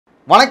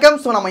வணக்கம்.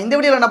 ஸோ நம்ம இந்த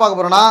வீடியோவில் என்ன பார்க்க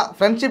போறோம்னா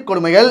ஃப்ரெண்ட்ஷிப்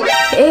கொடுமைகள்.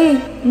 ஏய்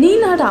நீ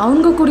நாடு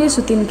அவங்க கூடயே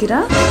சுற்றி நிற்கிறா.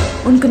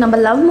 உனக்கு நம்ம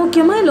லவ்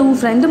முக்கியமா இல்லை உன்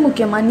ஃப்ரெண்டு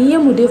முக்கியமா? நீயே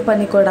முடிவு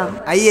பண்ணிக்கோடா.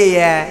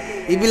 ஐயய்யா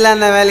இப்படிலாம்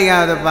அந்த வேலைக்கு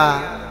ஆகுதுப்பா.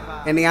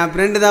 எனக்கு என்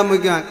ஃப்ரெண்டு தான்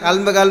முக்கியம்.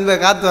 கிளம்பு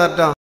காத்து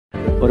வரட்டும்.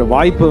 ஒரு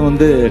வாய்ப்பு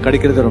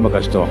கிடைக்கிறது ரொம்ப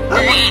கஷ்டம்.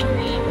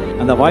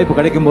 அந்த வாய்ப்பு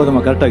கிடைக்கும் போது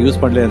நம்ம கரெக்டாக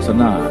யூஸ் பண்ணலன்னு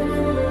சொன்னா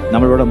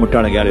நம்மளோட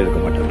முட்டாள யாரும் இருக்க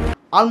மாட்டாங்க.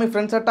 All my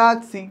friends are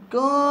toxic.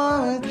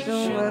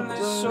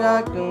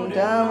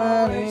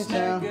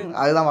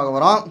 அதுதான் பார்க்க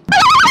போறோம்.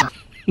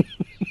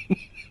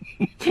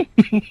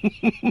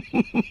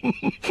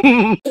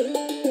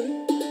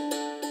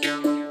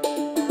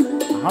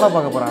 ஆளை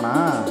பார்க்க போறானா?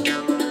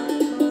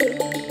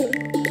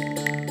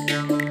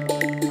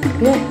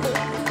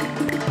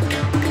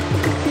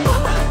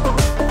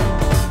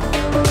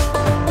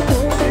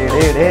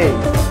 டேய்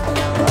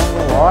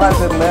ஓடா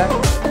தெரியல.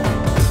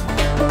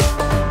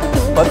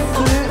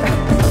 பஸ்ஸு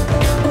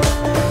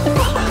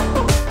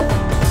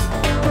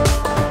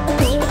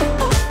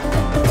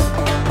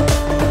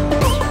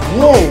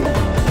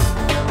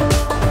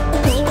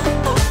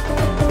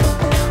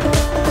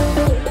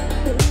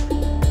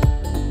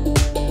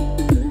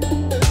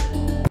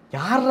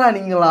யாரா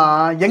நீங்களா?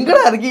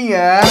 எங்கடா இருக்கீங்க?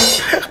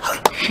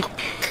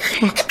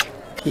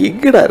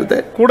 எங்கடா இருந்த?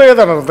 கூடவே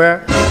தானே இருந்தேன்.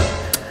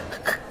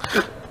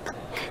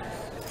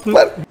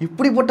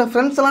 இப்படிப்பட்ட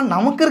ஃப்ரெண்ட்ஸ் எல்லாம்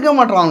நமக்கு இருக்க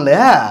மாட்டான்ல.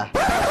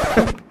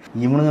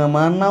 இவனுங்க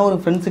மாதிரினா ஒரு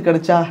ஃப்ரெண்ட்ஸ்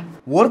கிடைச்சா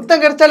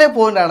ஒருத்தன் கிடைச்சாலே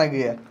போகும்டா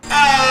எனக்கு.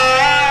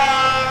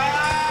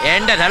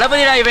 என்ற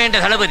தளபதிடா இவன், என்ற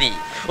தளபதி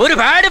ஒரு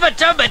பாடு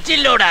பச்சா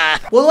பச்சில்லோடா.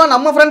 பொதுவா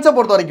நம்ம ஃப்ரெண்ட்ஸை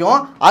பொறுத்த வரைக்கும்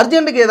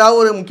அர்ஜென்ட்டுக்கு ஏதாவது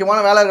ஒரு முக்கியமான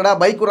வேலை இருக்கடா,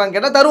 பைக் விடுறான்னு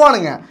கேட்டா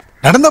தருவானுங்க.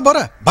 நடந்தா போற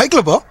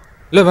பைக்ல போ.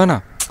 இல்ல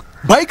வேணாம்,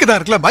 பைக் தான்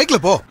இருக்குல்ல, பைக்ல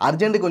போ.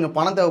 அர்ஜென்ட்டுக்கு கொஞ்சம்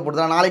பணம்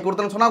தேவைப்படுதா, நாளைக்கு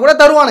கொடுத்தேன்னு சொன்னா கூட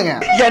தருவானுங்க.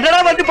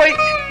 என்னடா வந்து போய்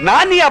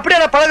நான் நீ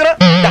அப்படியே பழகுறோம்.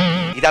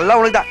 இதெல்லாம்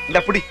உனக்குதான்.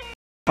 இந்த புடி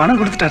பணம்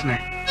கொடுத்துட்டாருனே.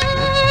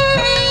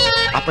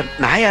 அப்ப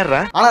நான் யாரா?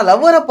 ஆனா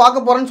லவ்வரை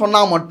பார்க்க போறேன்னு சொன்னா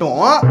மட்டும்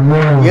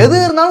எது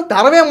இருந்தாலும்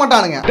தரவே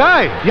மாட்டானுங்க.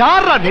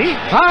 யாரா நீ?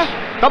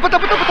 தப்பு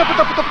தப்பு தப்பு தப்பு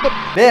தப்பு தப்பு.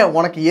 டேய்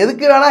உனக்கு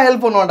எதுக்கு வேணா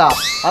ஹெல்ப் பண்ணுவான்டா,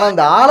 ஆனா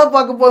இந்த ஆளை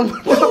பார்க்க போது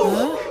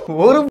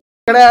ஒரு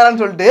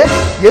கிடையாதுன்னு சொல்லிட்டு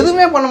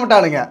எதுவுமே பண்ண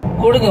மாட்டானுங்க.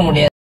 கொடுக்க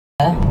முடியாது.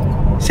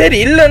 சரி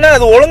இல்லன்னா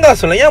அது ஒழுங்கா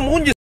சொல்ல. ஏன்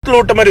மூஞ்சி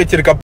ஓட்ட மாதிரி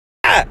வச்சிருக்க?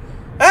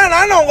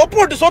 நான் உங்க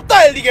போட்டு சொத்தா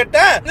எழுதி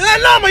கேட்டேன்.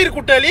 என்ன மயிர்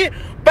குட்டாளி.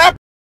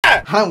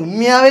 ஆனா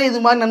உண்மையாவே இது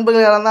மாதிரி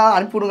நண்பர்கள் யாரா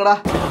அனுப்பி விடுங்கடா.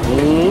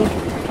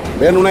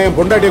 வேணும்னா என்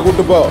பொண்டாட்டியை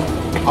கூட்டு போ,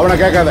 அவனை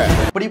கேட்காத.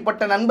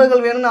 இப்படிப்பட்ட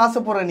நண்பர்கள் வேணும்னு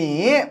ஆசைப்படுற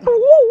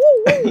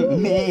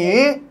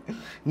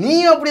நீ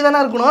அப்படிதானே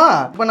இருக்கணும்.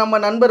 இப்ப நம்ம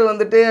நண்பர்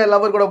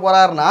லவர் கூட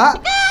போறாருன்னா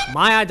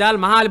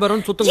மாயாஜால்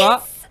மகாலிபுரம் சுத்துங்க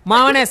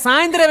மாவனே,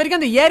 சாயந்தரம்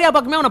வரைக்கும் அந்த ஏரியா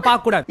பக்கமே அவனை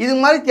பார்க்க கூடாது. இது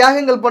மாதிரி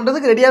தியாகங்கள்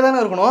பண்றதுக்கு ரெடியா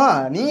தானே இருக்கணும்.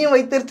 நீயும்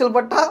வைத்தறிச்சல்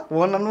பட்டா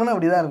உன் நண்பன்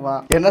அப்படிதான்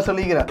இருப்பான். என்ன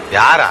சொல்லிக்கிற?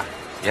 யாரா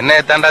என்ன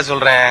தாண்டா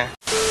சொல்றேன்?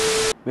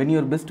 When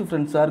your best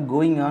friends are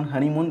going on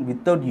honeymoon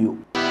without you.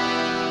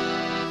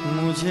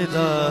 मुझे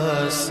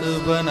दास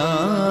बना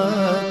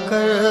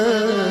कर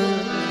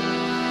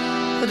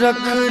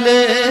रख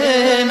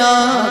लेना.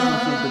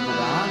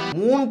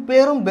 3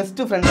 பேரும்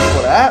பெஸ்ட் ஃப்ரெண்ட்ஸ்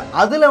போல.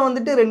 அதுல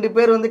 2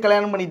 பேர்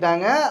கல்யாணம்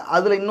பண்ணிட்டாங்க.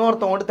 அதுல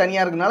இன்னொருத்தவங்க மட்டும்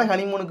தனியா இருக்கனால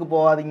ஹனிமூனுக்கு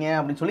போகாதீங்க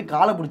அப்படின்னு சொல்லி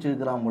காலை பிடிச்சி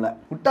இருக்கிறான் போல.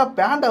 விட்டா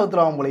பேண்ட்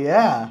அவுத்துறான்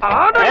போலயே.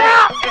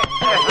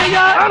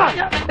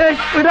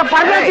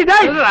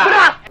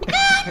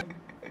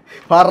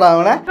 பாடுறா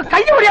அவனை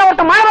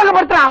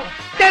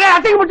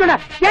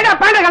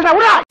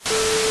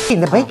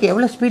இந்த பைக்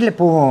எவ்வளவு ஸ்பீட்ல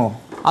போகும்?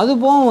 அது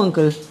போவோம்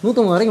அங்கிள்,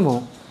 150 வரைக்கும்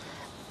போவோம்.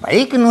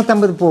 பைக்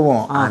 150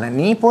 போவோம். ஆனா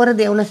நீ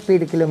போறது எவ்வளவு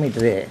ஸ்பீடு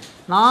கிலோமீட்டரு?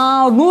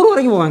 நான் 100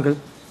 வரைக்கும் போவேன் அங்கிள்.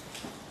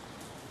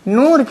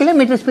 100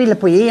 கிலோமீட்டர் ஸ்பீட்ல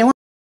போய்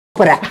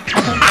போற.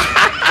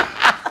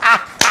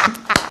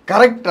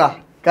 கரெக்டா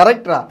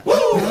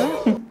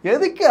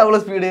எதுக்கு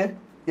அவ்வளவு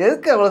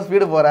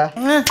ஸ்பீடு போற?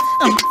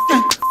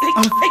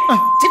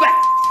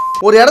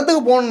 ஒரு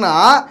இடத்துக்கு போகணும்னா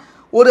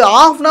ஒரு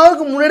 ½ அன்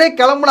ஹவருக்கு முன்னாடியே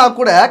கிளம்புனா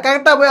கூட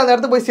கரெக்டா போய் அந்த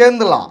இடத்துக்கு போய்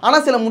சேர்ந்துடலாம். ஆனா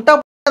சில முட்டா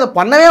அதை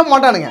பண்ணவே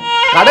மாட்டானுங்க.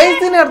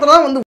 கடைசி நேரத்துல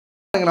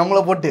தான்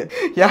நம்மளை போட்டு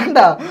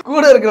ஏன்டா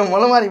கூட இருக்கிற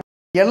முளை மாதிரி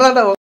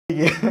என்னடா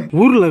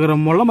ஊர்ல இருக்கிற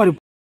முள்ள மாதிரி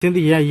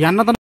சேர்ந்து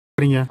என்னதான்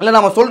இல்ல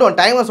நம்ம சொல்லிடுவோம்,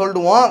 டைமை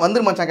சொல்லிடுவோம்,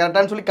 வந்துரு மச்சான்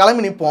கரெக்டான்னு சொல்லி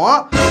கிளம்பி நிற்போம்.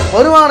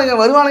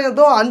 வருவானுங்க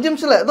ஏதோ 5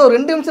 நிமிஷத்துல ஏதோ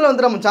 2 நிமிஷத்துல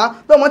வந்துட்ட மச்சான்.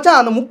 இதோ மச்சான்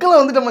அந்த முக்கில்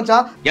வந்துட்ட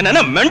மச்சான்.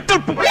 என்ன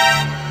மென்டல்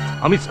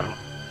அமித் சர்மா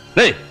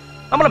டேய்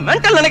நம்மள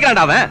மென்டல்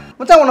நினைக்கிறான்டா அவன்.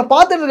 மச்சான் உன்னை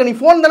பார்த்துட்டு இருக்க, நீ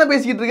ஃபோன் தானே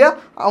பேசிக்கிட்டு இருக்க.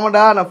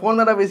 ஆமாடா நான் ஃபோன்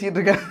தானே பேசிக்கிட்டு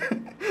இருக்கேன்.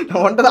 நான்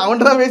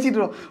அவன்கிட்ட தான் பேசிட்டு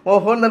இருக்கோம். ஓ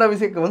ஃபோன் தானே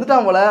பேசி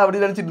வந்துட்டான் போல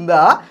அப்படின்னு நினச்சிட்டு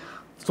இருந்தா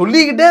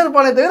சொல்லிக்கிட்டே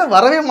இருப்பானே தவிர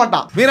வரவே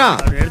மாட்டான். வீரா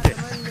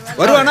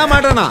வருவானா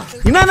மாட்டானா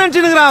என்ன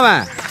நினைச்சுக்கிறான்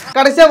அவன்?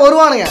 கடைசியா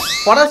வருவானுங்க.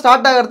 படம்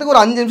ஸ்டார்ட் ஆகிறதுக்கு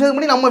ஒரு 5 நிமிஷத்துக்கு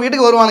முன்னாடி நம்ம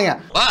வீட்டுக்கு வருவானுங்க.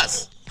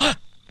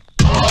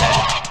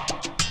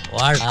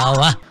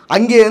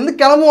 அங்கே இருந்து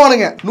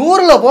கிளம்புவானுங்க.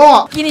 100ல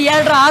போவான். இனி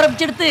 7:30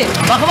 ஆரம்பிச்சிடுத்து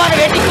பகவான்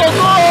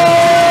வேண்டிக்கோங்க.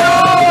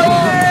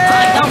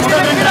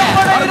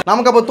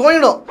 நமக்கு அப்ப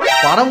தோணிடும்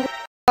படம்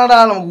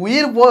நமக்கு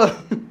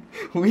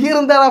உயிர்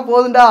இருந்தாடா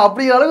போதுண்டா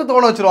அப்படிங்கிற அளவுக்கு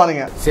தோண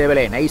வச்சிருவானுங்க.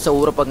 சேவலே நைஸா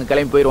ஊர பக்கம்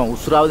கிளம்பி போயிடுவான்,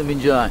 உசுராவது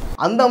மிஞ்சும்.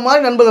 அந்த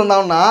மாதிரி நண்பர்கள்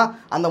இருந்தாங்கன்னா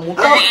அந்த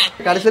முட்டா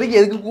கடைசி வரைக்கும்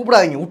எதுக்கும்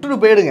கூப்பிடாதீங்க, விட்டுட்டு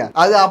போயிடுங்க.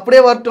 அது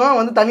அப்படியே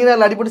வரட்டும்,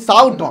 தண்ணீரில் அடிப்பட்டு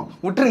சாவிட்டோம்,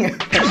 விட்டுருங்க.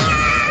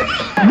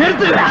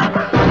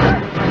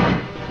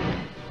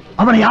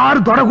 அவனை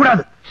யாரும்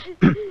தொடக்கூடாது.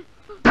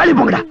 தள்ளி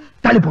போங்கடா,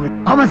 தள்ளி போங்க.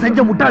 அவன்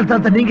செஞ்ச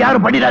முட்டாள்தனத்தை நீங்க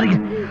யாரும் பண்ணிடாதீங்க.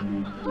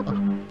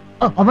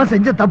 அவன்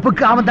செஞ்ச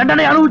தப்புக்கு அவன்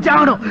தண்டனை அனுபவிச்சு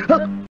ஆகணும்.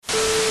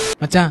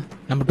 மச்சான்,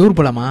 நம்ம டூர்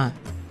போலாமா?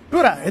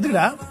 டூரா?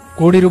 எதுக்குடா?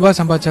 கோடி ரூபாய்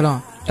சம்பாதிச்சாலும்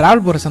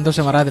டிராவல் போற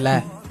சந்தோஷம் வராதுல.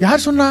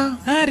 யார் சொன்னா?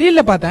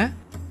 ரீல்ல பார்த்தேன்.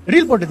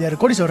 ரீல் போட்டது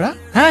யாரு? கோடி சொல்றா?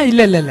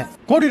 இல்ல இல்ல இல்ல.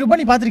 கோடி ரூபாய்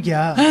நீ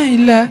பாத்திருக்கியா?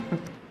 இல்ல.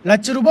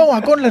 லட்ச ரூபாய் உன்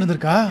அக்கௌண்ட்ல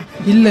இருந்திருக்கா?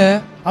 இல்ல.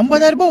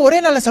 50,000 ரூபாய் ஒரே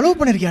நாள்ல செலவு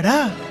பண்ணிருக்கியாடா?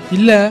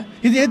 இல்ல.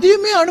 இது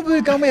எதையுமே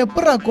அனுபவிக்காம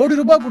எப்படா கோடி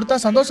ரூபாய் கொடுத்தா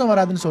சந்தோஷம்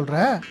வராதுன்னு சொல்ற?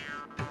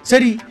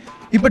 சரி,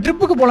 இப்ப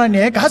ட்ரிப்புக்கு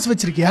போலான்னு காசு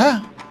வச்சிருக்கியா?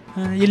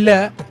 இல்ல.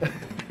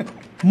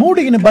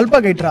 மூடிக்கின்னு பல்பா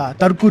கைட்ரா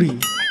தற்குறி.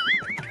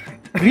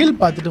 ரீல்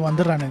பார்த்துட்டு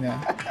வந்துடுறானுங்க.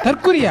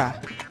 தற்குறியா?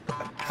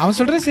 அவன்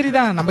சொல்றது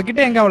சரிதான். நம்ம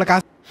கிட்ட எங்க அவ்வளவு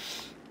காசு?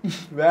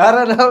 வேற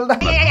லெவல்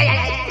தான்.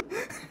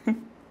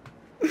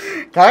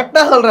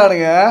 கரெக்டா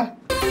சொல்றானுங்க.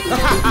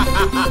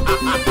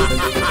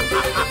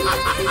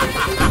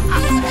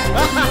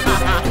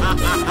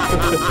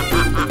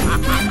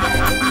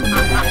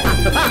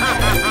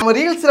 நம்ம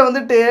ரீல்ஸ்ல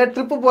வந்துட்டு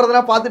ட்ரிப்பு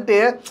போறதெல்லாம் பார்த்துட்டு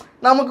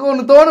நமக்கு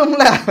ஒண்ணு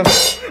தோணும்ல,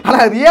 ஆனா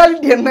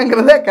ரியாலிட்டி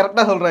என்னங்கிறத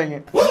கரெக்டா சொல்றாங்க.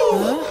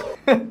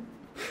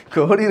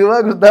 கோடி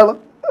ரூபாய் கொடுத்தாலும்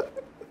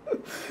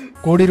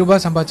கோடி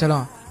ரூபாய்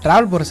சம்பாதிச்சாலும்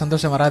டிராவல் போற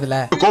சந்தோஷம் வராதுல.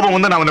 கோபம்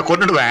வந்து நான் உன்னை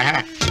கொன்னுடுவேன்.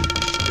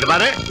 இது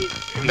பாரு,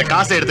 இந்த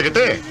காசை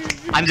எடுத்துக்கிட்டு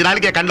 5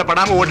 நாளைக்கு கண்ணில்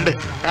படாம ஓட்டு.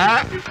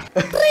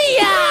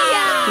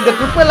 இந்த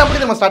ட்ரிப் எல்லாம்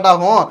எப்படி நம்ம ஸ்டார்ட்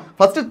ஆகும்?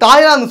 ஃபர்ஸ்ட்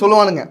தாய்லாந்து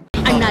சொல்லுவானுங்க.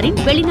 அன்னாரின்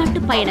வெளிநாட்டு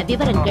பயண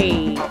விவரங்கள்.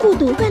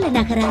 குதூகல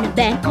நகரான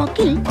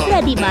பேங்காக்கில்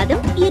பிரதி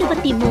மாதம்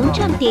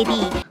 23ஆம் தேதி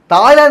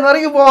தாய்லாந்து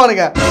வரைக்கும்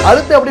போவானுங்க.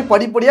 அடுத்து அப்படி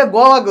படிப்படியா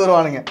கோவாக்கு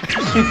வருவானுங்க.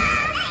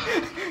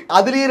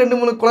 அதுலயும்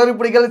 2-3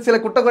 குளறுபடிகள், சில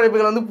குட்ட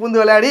குழப்பைகள் வந்து பூந்து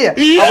விளையாடி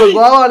அப்புறம்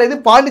கோவால இருந்து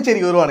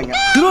பாண்டிச்சேரி வருவானுங்க.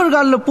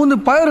 திருவருகாடுல பூந்து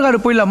பழவேற்காடு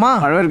போயிடலாமா?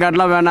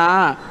 பழவேற்காடுலாம்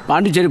வேணாம்,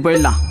 பாண்டிச்சேரி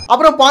போயிடலாம்.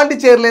 அப்புறம்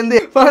பாண்டிச்சேரியில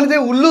இருந்து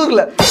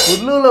உள்ளூர்ல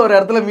ஒரு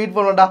இடத்துல மீட்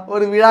பண்ணுவோம்டா.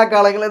 ஒரு விழா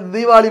காலங்களில்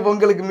தீபாவளி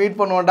பொங்கலுக்கு மீட்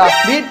பண்ணுவோம்டா.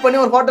 மீட்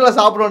பண்ணி ஒரு ஹோட்டல்ல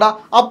சாப்பிடுவோம்டா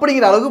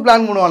அப்படிங்கிற அளவுக்கு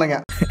பிளான் பண்ணுவானுங்க.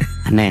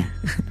 அண்ணே,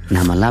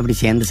 நம்மெல்லாம் அப்படி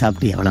சேர்ந்து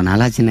சாப்பிட்டு எவ்வளவு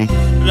நாளாச்சுண்ணே.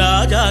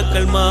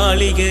 ராஜாக்கள்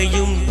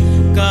மாளிகையும்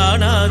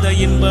காணாத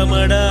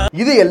இன்பமடா.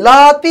 இது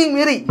எல்லாத்தையும்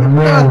மீறி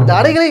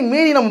தடைகளையும்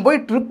மீறி நம்ம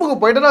போய் ட்ரிப்புக்கு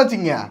போயிட்டோம்னு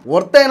வச்சுங்க,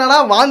 ஒருத்தன் என்னன்னா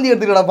வாந்தி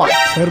எடுத்து கிடப்பான்.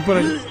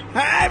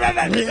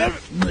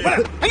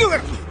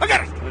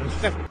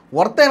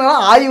 ஒருத்தன் என்னன்னா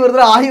ஆய்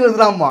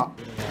வருதுடாமா.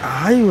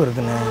 ஆய்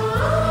வருதுண்ணே.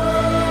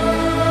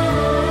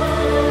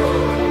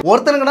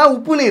 ஒருத்தனுக்குனா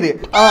உப்பு நீர்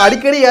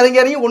அடிக்கடி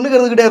இறங்கி ஒண்ணுக்கு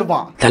இருந்துகிட்டே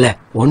இருப்பான். தலை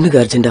ஒண்ணுக்கு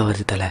அர்ஜென்டா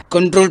வருது தலை.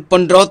 கண்ட்ரோல்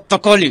பண்றோம்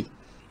தக்காளி.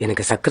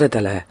 எனக்கு சக்கரை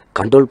தலை,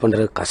 கண்ட்ரோல்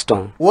பண்றது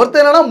கஷ்டம்.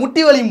 ஒருத்தன் என்னன்னா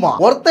முட்டி வலியுமா.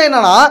 ஒருத்தன்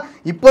என்னன்னா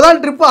இப்பதான்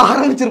ட்ரிப்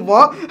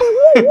ஆரம்பிச்சிருப்போம்,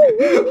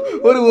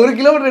 ஒரு 1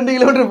 கிலோமீட்டர் 2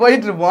 கிலோமீட்டர்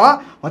போயிட்டு இருப்போம்.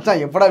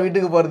 மச்சான் எப்படா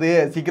வீட்டுக்கு போறது,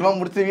 சீக்கிரமா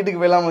முடிச்சு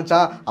வீட்டுக்கு போயிடலாம்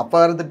மச்சான், அப்பா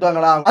வேற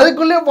திட்டுவாங்களா,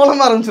 அதுக்குள்ளேயே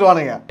புலம்ப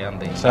ஆரம்பிச்சிருவானுங்க.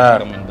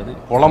 சார்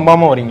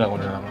புலம்பாம வரீங்களா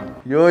கொஞ்சம்?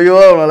 யோயோ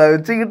அவளை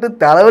வச்சுக்கிட்டு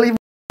தலைவலி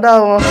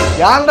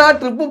ஏன்டா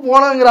ட்ரிப்பு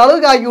போனங்கிற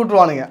அளவுக்கு ஆக்கி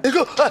விட்டுருவானுங்க.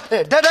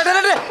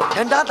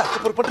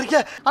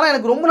 ஆனா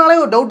எனக்கு ரொம்ப நாளே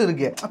ஒரு டவுட்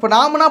இருக்கு. அப்ப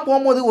நாமனா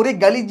போகும்போது ஒரே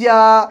கலிஜா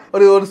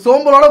ஒரு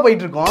சோம்பலோட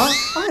போயிட்டு இருக்கோம்.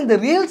 ஆனா இந்த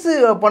ரீல்ஸ்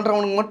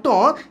பண்றவனுக்கு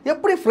மட்டும்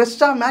எப்படி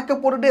ஃப்ரெஷ்ஷா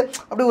மேக்கப் போட்டுட்டு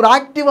அப்படி ஒரு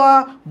ஆக்டிவா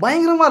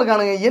பயங்கரமா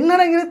இருக்கானுங்க.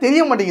 என்னங்கிறது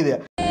தெரிய மாட்டேங்குது.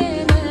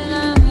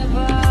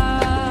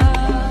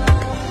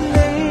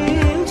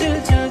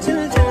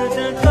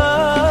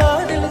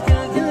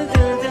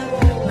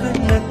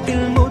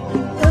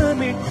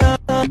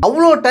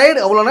 அவ்வளோ டயர்டு,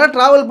 அவ்வளோ நேரம்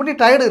டிராவல் பண்ணி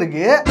டயர்டு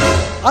இருக்கு.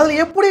 அதுல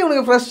எப்படி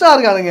இவனுக்கு ஃப்ரெஷ்ஷா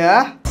இருக்கானுங்க?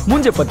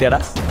 மூஞ்ச பத்தியாடா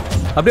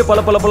அப்படியே பல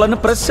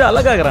ஃப்ரெஷ்ஷா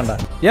அழகாகறான்டா.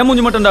 ஏன்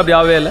மூஞ்சி மட்டும் அப்படி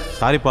ஆவே இல்ல?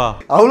 சாரிப்பா.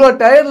 அவ்வளோ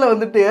டயர்ட்ல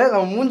வந்துட்டு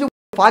நம்ம மூஞ்சி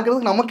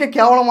பாக்குறதுக்கு நமக்கே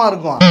கேவலமா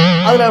இருக்கும்.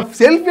 அதுல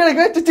செல்ஃபி எடுக்க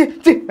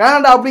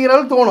வேண்டாம் அப்படிங்கிற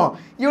அளவுக்கு தோணும்.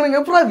 இவனுங்க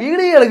எப்படா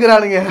வீடியோ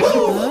எடுக்கிறானுங்க,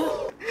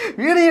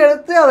 வீடியோ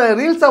எடுத்து அதை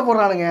ரீல்ஸா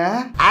போடுறானுங்க.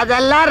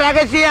 அதெல்லாம்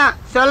ரகசியம்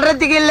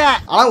சொல்றதுக்கு இல்ல.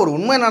 ஆனா ஒரு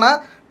உண்மை என்னன்னா,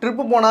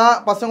 ட்ரிப்பு போனா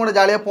பசங்க கூட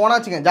ஜாலியா போனா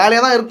வச்சுங்க, ஜாலியா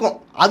தான் இருக்கும்,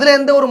 அதுல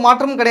எந்த ஒரு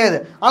மாற்றமும் கிடையாது.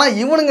 ஆனா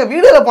இவனுங்க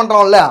வீடியோல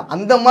பண்றோம்ல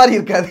அந்த மாதிரி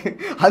இருக்காது,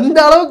 அந்த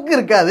அளவுக்கு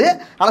இருக்காது.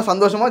 ஆனா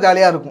சந்தோஷமா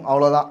ஜாலியா இருக்கும்,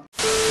 அவ்வளவுதான்.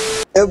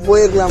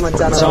 போயிருக்கலாம்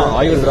மச்சான்.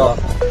 ஆயுள்ரா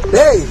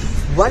டேய்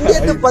வண்டி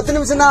எடுத்து 10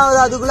 நிமிஷம் தான் ஆகுது,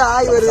 அதுக்குள்ள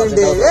ஆய்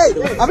வருதுண்டே. ஏய்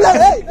அப்படியே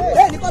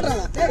ஏய்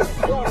நிப்பாட்றாங்க.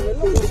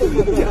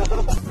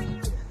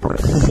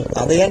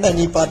 அத ஏன்டா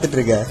நீ பாத்துட்டு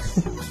இருக்க?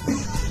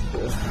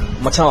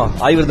 மச்சான்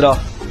ஆயுள்ரா.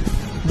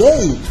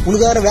 டேய்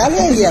உனக்கு வேற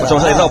வேலையே இல்லையா?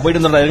 மச்சான் ஏதோ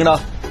போயிட்டு வந்தடா, இருங்கடா.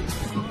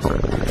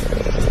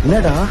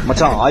 என்னடா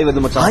மச்சான் ஆய்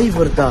வருது மச்சான். ஆய்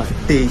வருதா?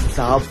 டேய்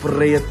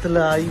சாப்பிடுற இடத்துல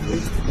ஆய்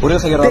ஒரே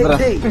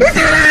செகண்ட்.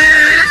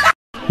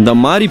 இந்த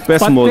மாதிரி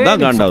பேசும்போது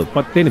தான் காண்டாவது.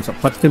 10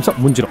 நிமிஷம்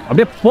முடிஞ்சிடும்.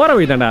 அப்படியே போற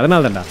வைதாண்டா,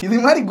 அதனால தான்டா. இது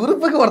மாதிரி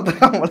குரூப்புக்கு ஒருத்தர்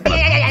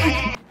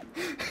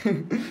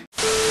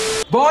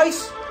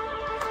பாய்ஸ்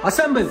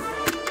அசெம்பிள்.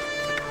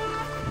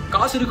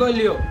 காசு இருக்கோ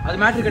இல்லையோ அது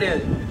மேட்டர்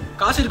கிடையாது.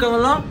 காசு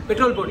இருக்கவங்கலாம்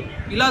பெட்ரோல் போடு,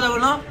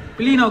 இல்லாதவங்கலாம்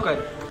பில்லியன்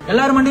உட்காரு.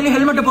 எல்லாரும் வண்டியிலும்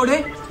ஹெல்மெட்டை போடு,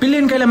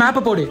 பில்லியன் கையில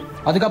மேப்பை போடு.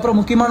 அதுக்கப்புறம்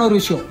முக்கியமான ஒரு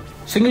விஷயம்,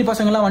 சிங்கிள்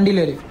பசங்க எல்லாம்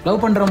வண்டியில ஏறு,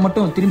 லவ் பண்றவங்க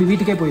மட்டும் திரும்பி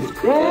வீட்டுக்கே போயிடு.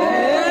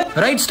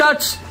 Right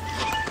starts.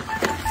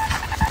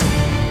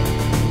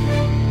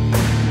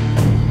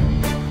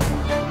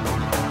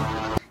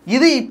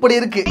 இது இப்படி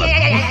இருக்கு.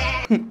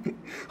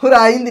 ஒரு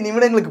 5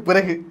 நிமிடங்களுக்கு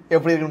பிறகு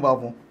எப்படி இருக்குன்னு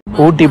பார்ப்போம்.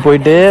 ஊட்டி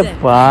போயிட்டு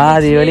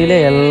பாதி வழியில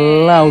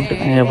எல்லாம் அவுட்டு.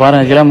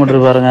 பாருங்க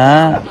கிலோமீட்டர் பாருங்க,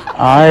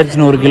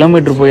 1100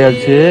 கிலோமீட்டர்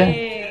போயாச்சு.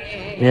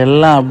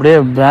 எல்லாம் அப்படியே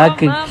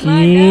பேக்கு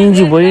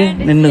கீஞ்சி போய்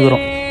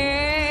நின்றுக்கிறோம்.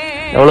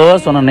 எவ்வளவோ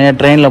சொன்னே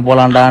ட்ரெயினில்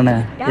போகலான்டான்னு,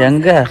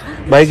 எங்கே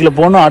பைக்கில்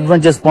போகணும்,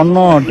 அட்வென்ச்சர்ஸ்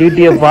பண்ணணும்,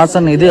 டிடிஎஃப்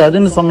வாசன் இது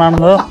அதுன்னு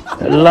சொன்னானுங்க.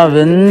 எல்லாம்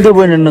வெந்து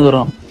போய்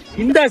நின்றுக்கிறோம்.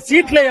 இந்த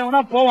சீட்ல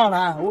எவனா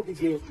போவானா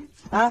ஊட்டிக்கு?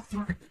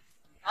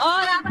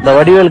 இந்த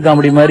வடிவேல்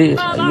காமெடி மாதிரி.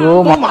 ஐயோ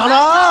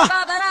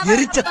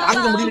எரிச்ச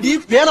தாங்க முடியலடி,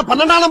 பேன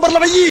 12ஆம்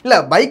நம்பர்ல வை. இல்ல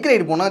பைக்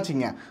ரைடு போனா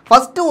வச்சுங்க,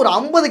 ஃபர்ஸ்ட் ஒரு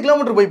 50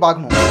 கிலோமீட்டர் போய்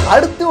பார்க்கணும்.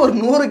 அடுத்து ஒரு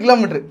 100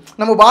 கிலோமீட்டர்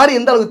நம்ம பாடி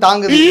எந்த அளவுக்கு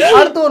தாங்குது.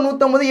 அடுத்து ஒரு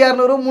 150,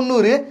 200,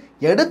 300,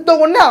 எடுத்த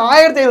உடனே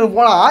 1500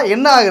 போனா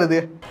என்ன ஆகுறது?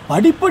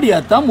 படிப்படியா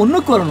தான்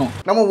முன்னுக்கு வரணும்.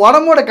 நம்ம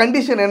உடம்போட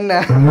கண்டிஷன் என்ன,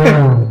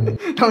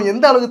 நம்ம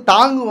எந்த அளவுக்கு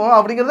தாங்குவோம்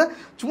அப்படிங்கறத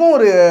சும்மா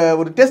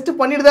ஒரு டெஸ்ட்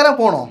பண்ணிட்டு தானே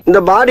போனோம். இந்த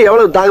பாடி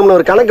எவ்வளவு தாங்கும்னு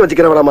ஒரு கணக்கு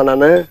வச்சுக்கிறேன்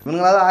நானு.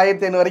 இவங்களாவது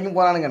 1500 வரைக்கும்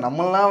போறானுங்க,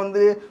 நம்மளாம்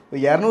வந்து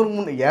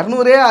 200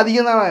 200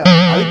 அதிகம் தான்.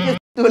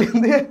 அதுக்கு வழி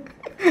வந்து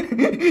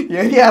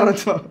எரிய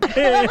ஆரம்பிச்சோம்.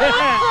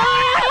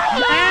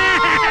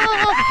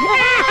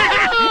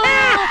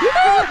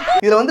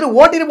 இதுல வந்து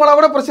ஓட்டிட்டு போனா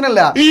கூட பிரச்சனை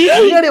இல்ல,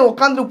 முன்னாடி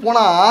உட்காந்துட்டு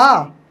போனா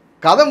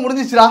கதை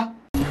முடிஞ்சிச்சுடா.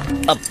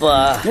 அப்பா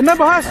என்ன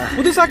பாஸ்,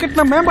 புதுசா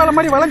கட்டின மேம்பாலம்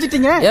மாதிரி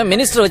வளைஞ்சிட்டீங்க. ஏன்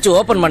மினிஸ்டர் வச்சு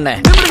ஓபன் பண்ண?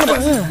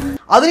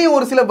 அதுலயும்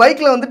ஒரு சில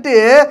பைக்ல வந்துட்டு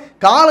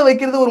காலை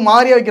வைக்கிறது ஒரு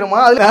மாதிரியா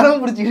வைக்கிறோமா, அதுல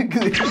நேரம் பிடிச்சி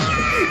இருக்குது.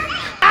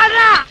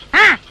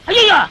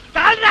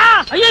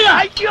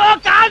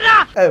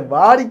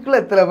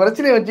 பாடிக்குள்ள இத்தனை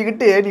பிரச்சனை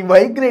வச்சுக்கிட்டு நீ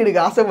பைக்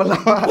ரைடுக்கு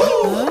ஆசைப்படலாமா?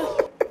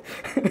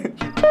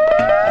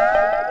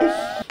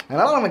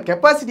 அதனால நம்ம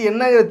கெப்பாசிட்டி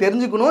என்ன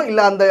தெரிஞ்சுக்கணும்,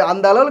 இல்ல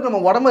அந்த அளவுக்கு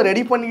நம்ம உடம்ப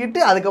ரெடி பண்ணிக்கிட்டு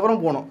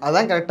அதுக்கப்புறம் போகணும்.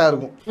 அதான் கரெக்டா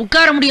இருக்கும்.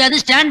 உட்கார முடியாது,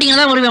 ஸ்டாண்டிங்ல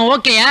தான் வருவேன்.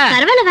 ஓகேயா?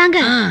 பரவாயில்ல வாங்க.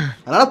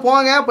 அதனால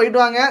போங்க, போயிட்டு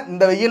வாங்க.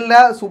 இந்த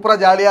வெயில்ல சூப்பரா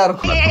ஜாலியா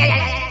இருக்கும்.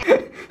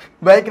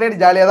 பைக்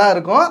ரைடு ஜாலியா தான்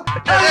இருக்கும்.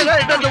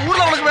 இந்த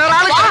ஊர்ல உனக்கு வேற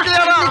ஆளு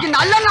கிடைக்கலையாடா? இன்னைக்கு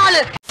நல்ல நாள்.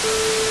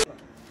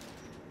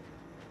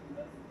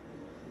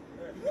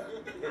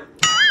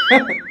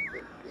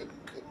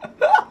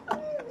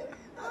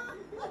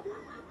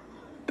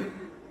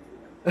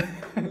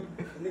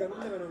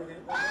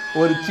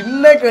 ஒரு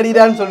சின்ன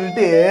கடிதான்னு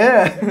சொல்லிட்டு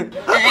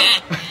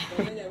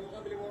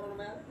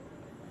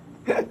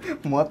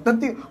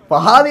மொத்தத்தையும்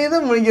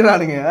பாதியதான்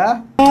முடிக்கிறானுங்க.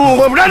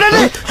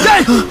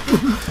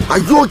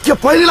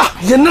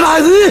 என்னடா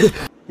இது?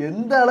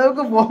 எந்த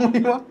அளவுக்கு போக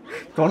முடியுமா,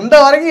 தொண்டை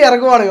வரைக்கும்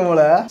இறக்குவானுங்க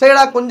போல.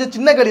 சரிடா கொஞ்சம்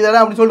சின்ன கடிதாடா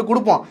அப்படின்னு சொல்லிட்டு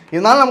கொடுப்போம்.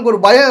 இருந்தாலும் நமக்கு ஒரு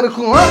பயம்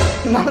இருக்கும்,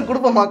 இருந்தாலும்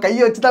கொடுப்போமா,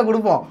 கையை வச்சுதான்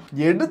கொடுப்போம்.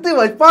 எடுத்து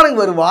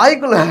வைப்பானுங்க ஒரு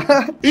வாய்க்குள்ள.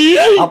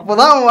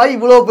 அப்பதான் வாய்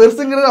இவ்வளவு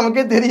பெருசுங்கிறது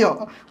நமக்கே தெரியும்.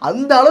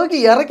 அந்த அளவுக்கு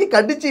இறக்கி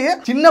கடிச்சு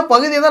சின்ன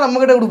பகுதியை தான் நம்ம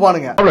கிட்ட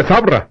கொடுப்பானுங்க.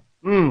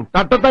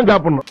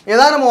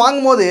 ஏதாவது நம்ம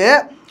வாங்கும் போது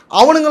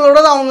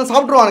அவனுங்களோட அவங்க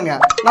சாப்பிட்டுருவானுங்க,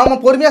 நம்ம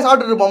பொறுமையா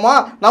சாப்பிட்டு இருப்போமா,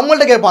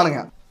 நம்மள்ட்ட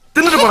கேட்பானுங்க.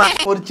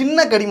 ஒரு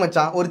சின்ன கடி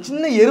மச்சான், ஒரு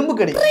சின்ன எறும்பு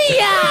கடி.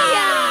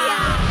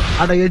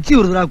 அட எச்சி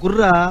வருதுடா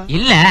குர்ரா.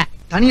 இல்ல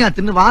தனியா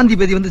தின்னு வாந்தி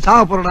பேதி வந்து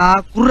சாவ போறடா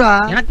குர்ரா.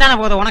 எனக்கு தானே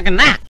போதும், உனக்கு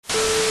என்ன?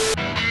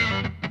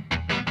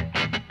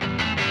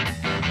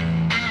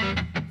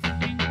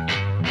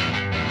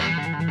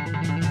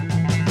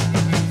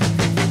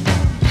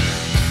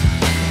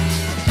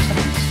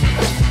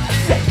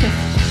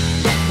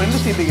 ஃப்ரெண்டு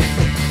சீட்டுக்கு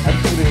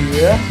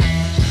அடிச்சுக்கிறது.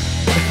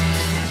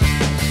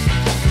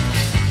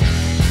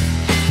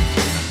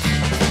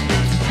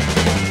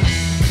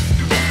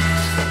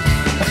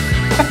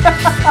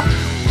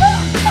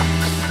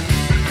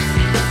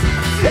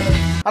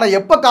 ஆனா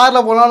எப்ப கார்ல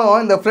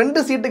போனாலும் இந்த ஃப்ரெண்ட்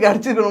சீட்டுக்கு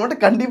அடிச்சிருக்கணும்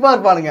மட்டும் கண்டிப்பா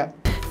இருப்பானுங்க.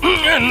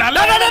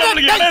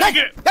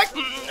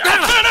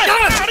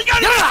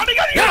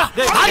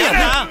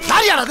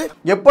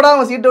 எப்படா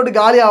அவன் சீட்டை விட்டு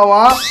காலி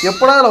ஆவான்,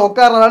 எப்படா அதுல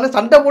உட்காரலான்னு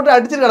சண்டை போட்டு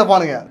அடிச்சுட்டு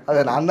கிடப்பானுங்க. அது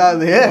நான் தான்,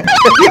 அது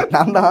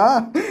நான் தான்,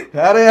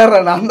 வேற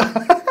யார நான் தான்.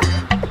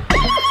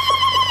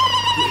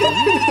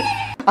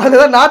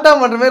 அதுதான் நாட்டா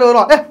பண்ற மாதிரி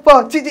வருவான்.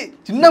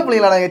 சின்ன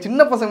பிள்ளைங்களா,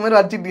 சின்ன பசங்க மாதிரி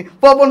அடிச்சுட்டு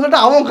போன்னு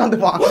சொல்லிட்டு அவன்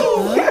உட்காந்துப்பான்.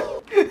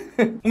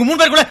 உங்க 3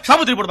 பேர் கூட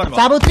சாபு3 போட்டு பாருங்க.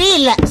 சாபு3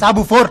 இல்ல,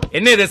 சாபு4.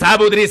 என்ன இது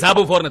சாபு3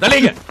 சாபு4னு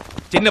தலைங்க?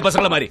 சின்ன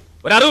பசங்கள மாதிரி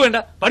ஒரு அறிவு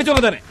வேண்டாம்,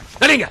 படிச்சவங்க தானே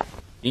தலைங்க.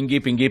 இங்கி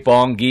Pinki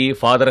பாங்கி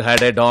father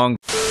had a Tang.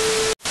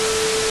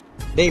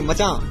 டேய்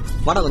மச்சான்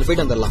வாடா கொஞ்சம்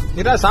போயிட்டு வந்துடலாம்.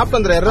 நீடா சாப்பிட்டு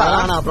வந்துடுறா.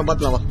 நான் அப்புறம்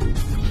பாத்துலாம் வா.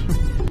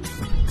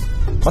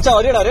 மச்சான்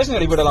வரியாடா, ரேஷன்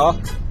கடைக்கு போயிடலாம்.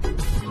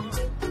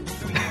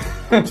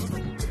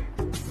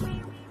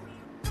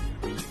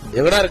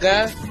 எங்கடா இருக்க?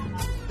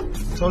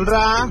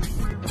 சொல்றா.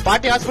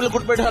 பாட்டி ஹாஸ்பிடல்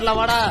கூட்டு போயிட்டு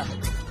வரலாம் வாடா.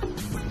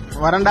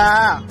 வரண்டா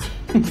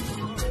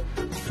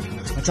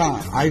மச்சான்,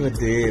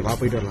 ஆய்வத்து வா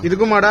போயிட்டு வரலாம்.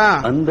 இதுக்குமாடா?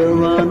 அந்த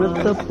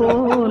வானத்தை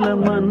போல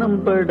மனம்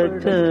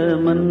படைச்ச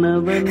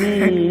மன்னவனே.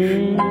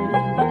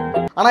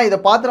 ஆனா இதை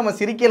பார்த்து நம்ம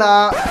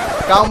சிரிக்கலாம்,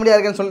 காமெடியா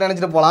இருக்குன்னு சொல்லி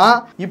நினைச்சிட்டு போலாம்.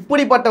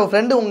 இப்படிப்பட்ட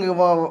ஃப்ரெண்டு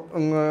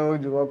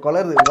உங்க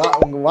கொலருது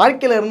உங்க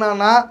வாழ்க்கையில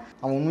இருந்தான்னா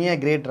அவன் உண்மையா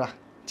கிரேட்ரா.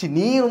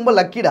 நீ ரொம்ப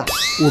லக்கிடா.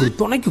 ஒரு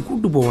துணைக்கு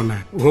கூட்டு போவண்ணே.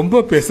 ரொம்ப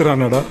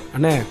பேசுறானடா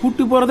அண்ணே.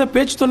 கூட்டு போறதே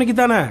பேச்சு துணைக்கு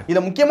தானே.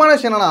 இதுல முக்கியமான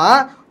விஷயம் என்னன்னா,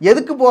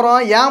 எதுக்கு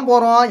போறோம், ஏன்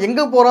போறோம்,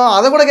 எங்க போறோம்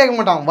அதை கூட கேட்க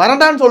மாட்டான்,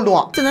 வரண்டான்னு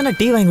சொல்லுவான். தானே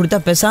டீ வாங்கி கொடுத்தா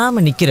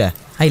பேசாம நிக்கிற.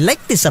 I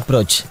like this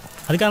approach.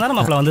 அதுக்காக தானே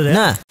மாப்பிள்ள வந்தது.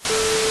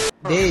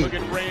 டேய்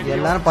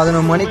எல்லாரும்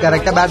 11 மணி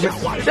கரெக்டா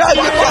பேட்மிண்டன்.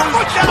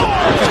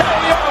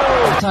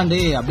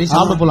 டேய் அப்படியே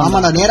சாப்பிட போலாம்.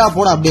 ஆமாடா நேரா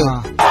போடா அப்படியே.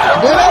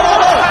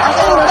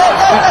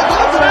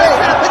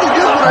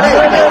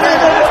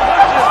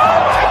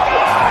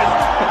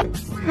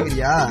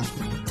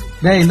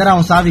 டேய் இந்தடா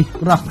உன் சாவி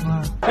குறா.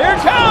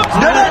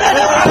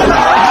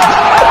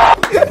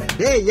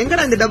 டேய்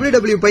எங்கடா இந்த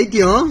WWE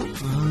பைத்தியம்?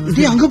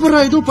 டேய் அங்க போறா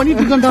ஏதோ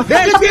பண்ணிட்டு இருக்கான்டா.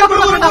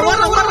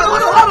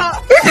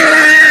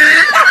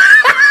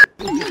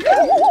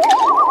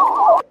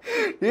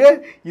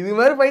 இது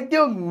மாதிரி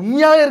பைத்தியம்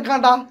உண்மையாவே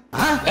இருக்கான்டா.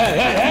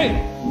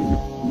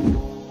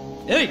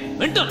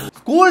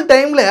 ஸ்கூல்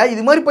டைம்ல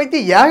இது மாதிரி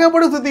பைத்தியம்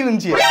ஏகப்பட சுத்தி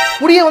இருந்துச்சு.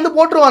 புடிய வந்து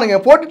போட்டுருவானுங்க.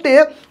 போட்டுட்டு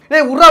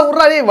டேய் உர்ரா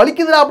உர்ரா டேய்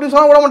வலிக்குதுடா அப்படின்னு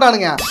சொன்னா விட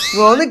மாட்டானுங்க.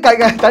 இவன் வந்து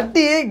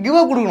தட்டி கிவ்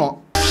அப் கொடுக்கணும்.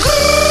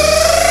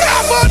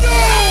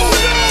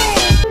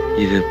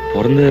 இது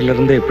பிறந்ததுல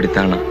இருந்தே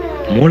இப்படித்தானா?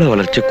 மூளை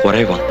வளர்ச்சி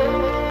குறைவான்.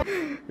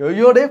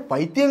 ஐயோ டே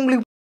பைத்தியங்குளி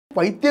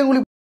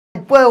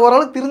இப்ப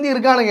ஓரளவு திருந்தி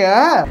இருக்கானுங்க.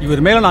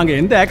 இவர் மேல நாங்க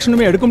எந்த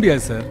ஆக்ஷனுமே எடுக்க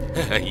முடியாது சார்.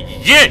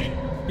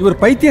 இவர்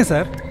பைத்தியம்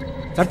சார்,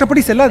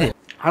 சட்டப்படி செல்லாது.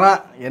 ஆனா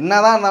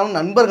என்னதான் இருந்தாலும்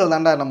நண்பர்கள்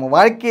தாண்டா நம்ம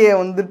வாழ்க்கையை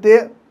வந்துட்டு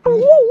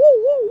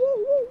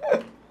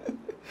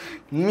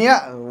உண்மையா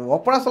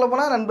ஓப்பனா சொல்ல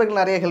போனா நண்பர்கள்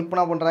நிறைய ஹெல்ப்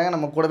பண்றாங்க,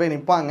 நம்ம கூடவே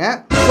நிற்பாங்க.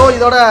 ஸோ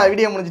இதோட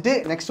வீடியோ முடிஞ்சிட்டு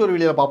நெக்ஸ்ட் ஒரு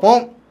வீடியோவில்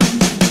பார்ப்போம்.